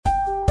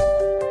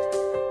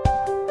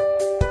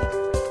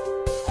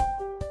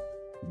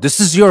This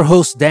is your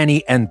host,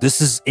 Danny, and this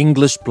is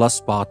English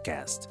Plus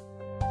Podcast.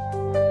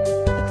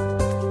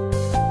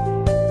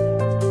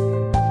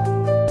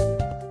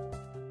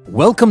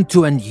 Welcome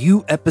to a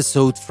new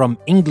episode from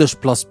English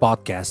Plus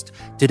Podcast.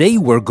 Today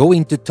we're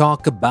going to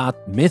talk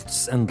about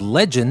myths and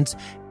legends,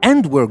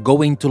 and we're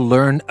going to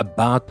learn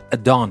about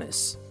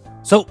Adonis.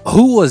 So,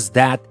 who was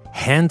that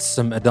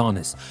handsome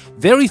Adonis?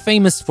 Very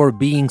famous for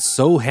being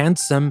so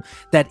handsome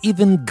that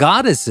even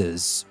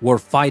goddesses were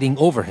fighting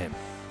over him.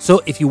 So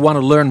if you want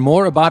to learn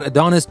more about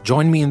Adonis,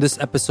 join me in this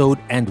episode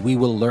and we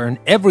will learn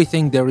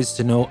everything there is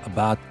to know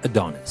about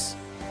Adonis.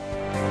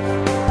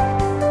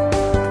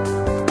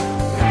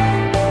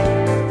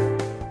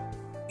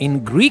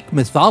 In Greek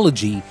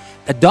mythology,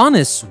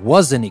 Adonis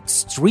was an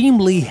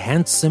extremely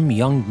handsome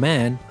young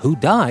man who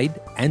died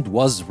and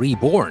was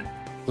reborn.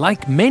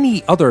 Like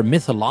many other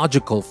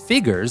mythological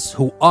figures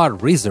who are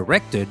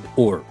resurrected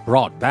or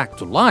brought back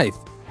to life,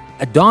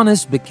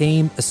 Adonis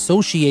became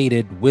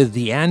associated with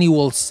the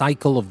annual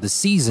cycle of the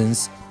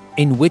seasons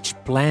in which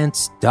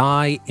plants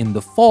die in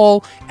the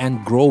fall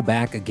and grow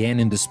back again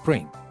in the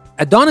spring.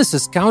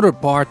 Adonis's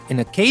counterpart in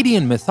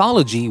Akkadian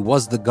mythology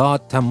was the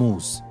god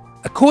Tammuz.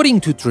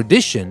 According to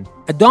tradition,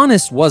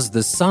 Adonis was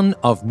the son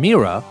of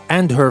Mira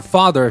and her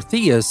father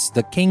Theus,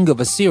 the king of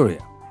Assyria.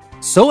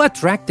 So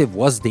attractive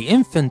was the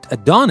infant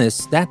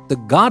Adonis that the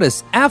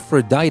goddess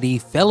Aphrodite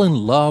fell in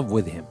love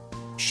with him.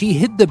 She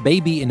hid the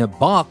baby in a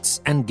box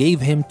and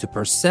gave him to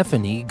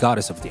Persephone,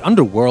 goddess of the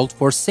underworld,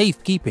 for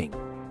safekeeping.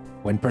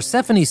 When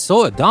Persephone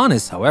saw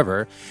Adonis,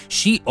 however,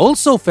 she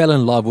also fell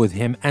in love with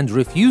him and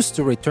refused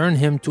to return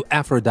him to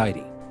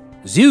Aphrodite.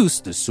 Zeus,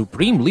 the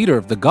supreme leader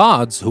of the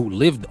gods who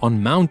lived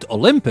on Mount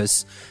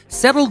Olympus,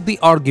 settled the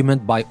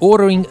argument by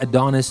ordering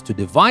Adonis to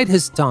divide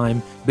his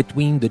time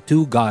between the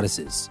two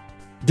goddesses.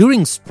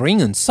 During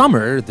spring and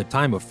summer, the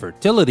time of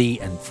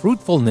fertility and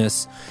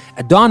fruitfulness,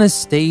 Adonis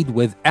stayed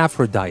with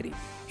Aphrodite.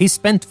 He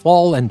spent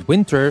fall and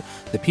winter,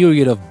 the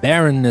period of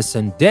barrenness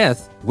and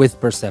death, with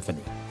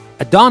Persephone.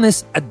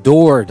 Adonis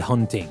adored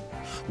hunting.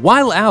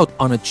 While out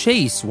on a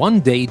chase one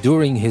day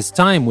during his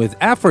time with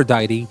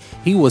Aphrodite,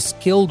 he was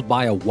killed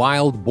by a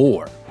wild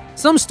boar.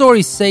 Some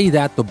stories say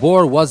that the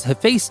boar was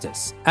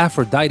Hephaestus,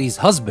 Aphrodite's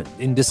husband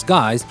in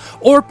disguise,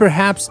 or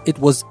perhaps it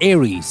was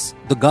Ares,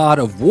 the god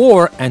of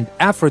war and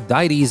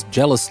Aphrodite's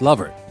jealous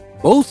lover.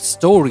 Both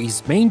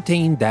stories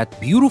maintain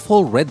that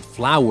beautiful red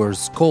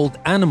flowers called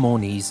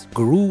anemones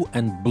grew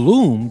and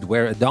bloomed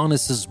where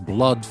Adonis's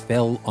blood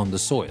fell on the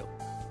soil.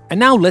 And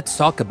now let's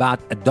talk about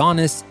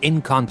Adonis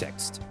in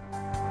context.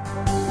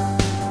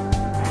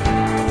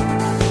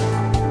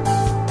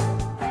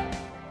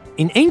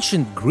 In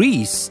ancient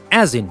Greece,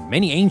 as in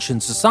many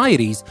ancient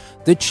societies,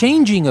 the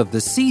changing of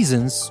the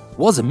seasons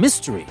was a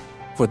mystery.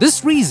 For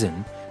this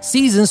reason,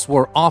 seasons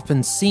were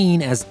often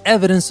seen as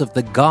evidence of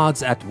the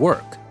gods at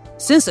work.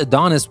 Since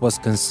Adonis was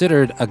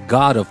considered a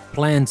god of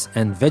plants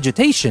and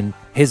vegetation,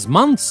 his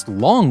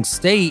months-long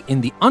stay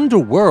in the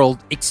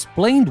underworld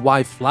explained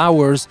why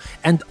flowers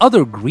and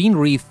other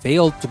greenery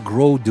failed to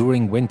grow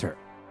during winter.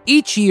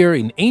 Each year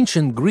in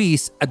ancient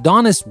Greece,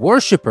 Adonis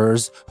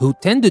worshippers, who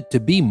tended to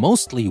be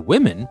mostly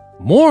women,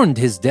 mourned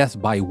his death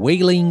by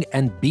wailing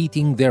and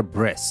beating their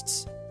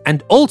breasts,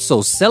 and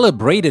also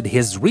celebrated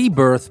his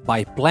rebirth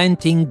by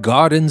planting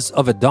gardens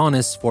of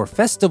Adonis for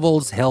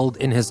festivals held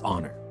in his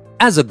honor.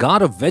 As a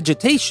god of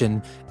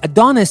vegetation,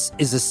 Adonis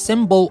is a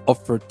symbol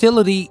of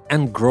fertility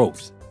and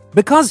growth.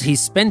 Because he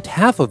spent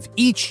half of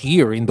each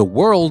year in the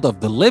world of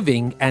the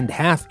living and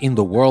half in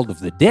the world of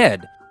the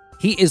dead,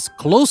 he is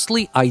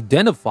closely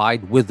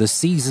identified with the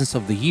seasons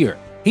of the year.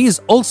 He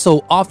is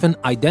also often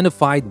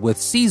identified with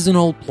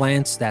seasonal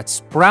plants that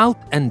sprout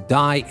and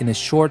die in a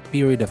short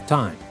period of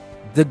time.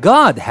 The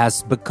god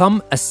has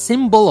become a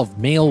symbol of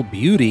male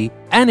beauty,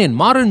 and in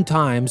modern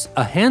times,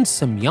 a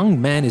handsome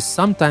young man is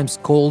sometimes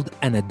called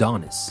an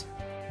Adonis.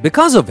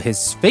 Because of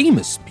his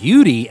famous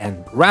beauty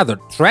and rather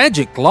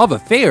tragic love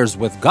affairs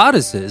with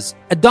goddesses,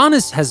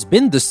 Adonis has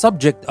been the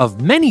subject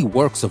of many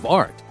works of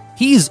art.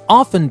 He is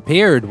often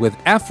paired with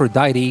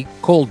Aphrodite,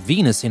 called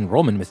Venus in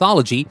Roman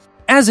mythology,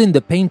 as in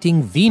the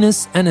painting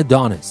Venus and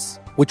Adonis,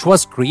 which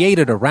was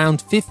created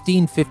around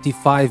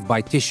 1555 by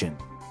Titian.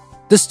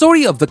 The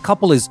story of the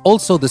couple is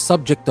also the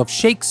subject of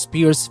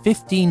Shakespeare's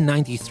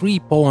 1593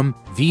 poem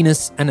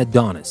Venus and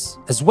Adonis,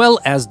 as well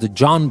as the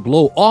John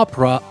Blow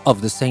opera of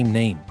the same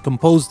name,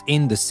 composed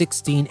in the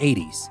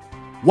 1680s.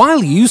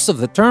 While use of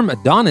the term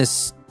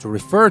Adonis to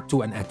refer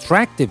to an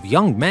attractive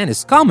young man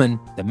is common,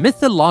 the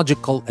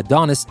mythological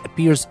Adonis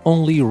appears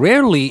only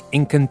rarely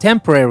in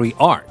contemporary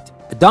art.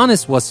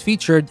 Adonis was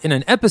featured in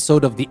an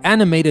episode of the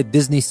animated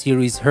Disney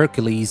series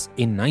Hercules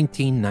in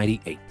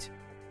 1998.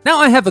 Now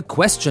I have a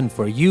question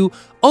for you,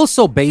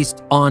 also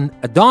based on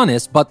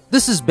Adonis, but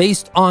this is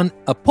based on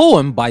a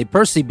poem by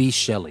Percy B.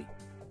 Shelley.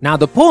 Now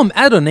the poem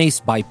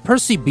Adonais by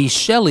Percy B.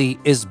 Shelley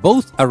is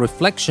both a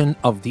reflection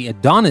of the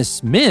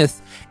Adonis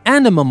myth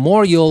and a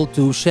memorial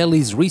to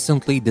Shelley's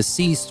recently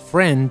deceased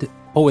friend,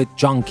 poet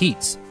John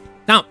Keats.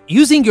 Now,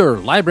 using your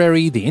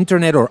library, the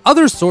internet, or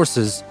other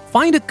sources,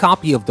 find a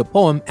copy of the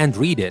poem and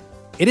read it.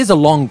 It is a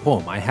long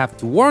poem, I have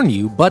to warn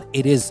you, but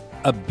it is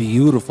a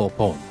beautiful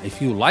poem.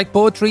 If you like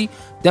poetry,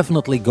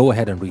 definitely go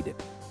ahead and read it.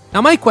 Now,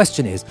 my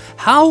question is,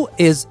 how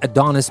is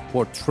Adonis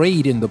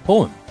portrayed in the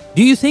poem?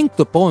 Do you think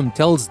the poem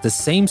tells the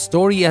same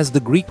story as the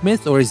Greek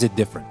myth, or is it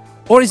different?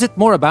 Or is it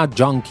more about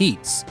John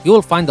Keats? You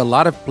will find a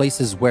lot of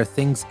places where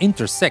things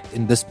intersect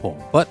in this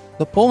poem, but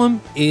the poem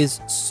is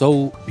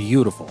so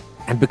beautiful.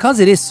 And because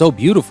it is so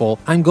beautiful,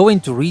 I'm going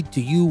to read to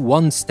you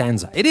one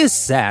stanza. It is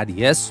sad,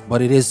 yes,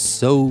 but it is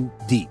so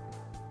deep.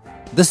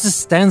 This is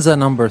stanza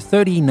number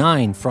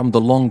 39 from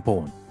the long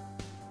poem.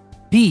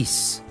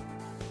 Peace,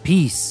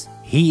 peace,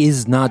 he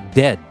is not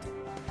dead.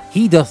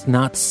 He doth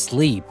not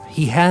sleep,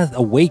 he hath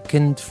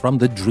awakened from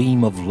the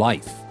dream of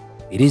life.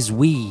 It is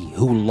we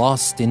who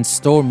lost in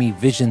stormy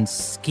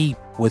visions keep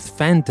with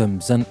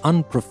phantoms and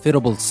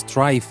unprofitable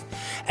strife,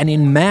 and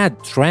in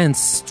mad trance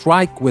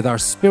strike with our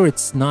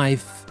spirit's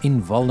knife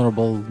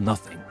invulnerable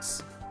nothings.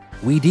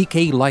 We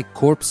decay like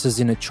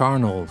corpses in a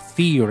charnel,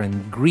 fear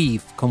and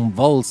grief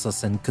convulse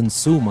us and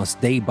consume us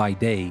day by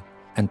day,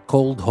 and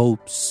cold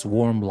hopes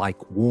swarm like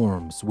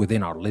worms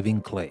within our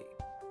living clay.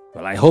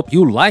 Well, I hope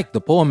you like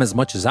the poem as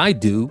much as I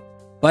do.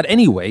 But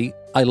anyway,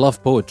 I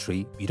love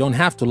poetry. You don't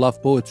have to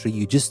love poetry,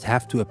 you just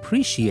have to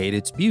appreciate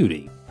its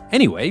beauty.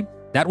 Anyway,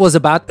 that was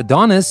about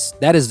Adonis.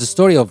 That is the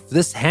story of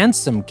this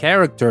handsome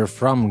character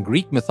from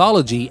Greek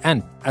mythology.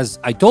 And as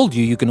I told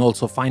you, you can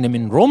also find him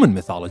in Roman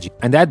mythology.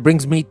 And that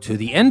brings me to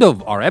the end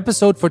of our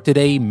episode for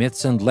today,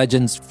 Myths and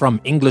Legends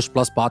from English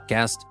Plus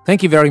Podcast.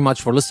 Thank you very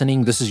much for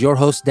listening. This is your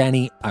host,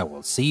 Danny. I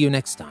will see you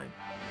next time.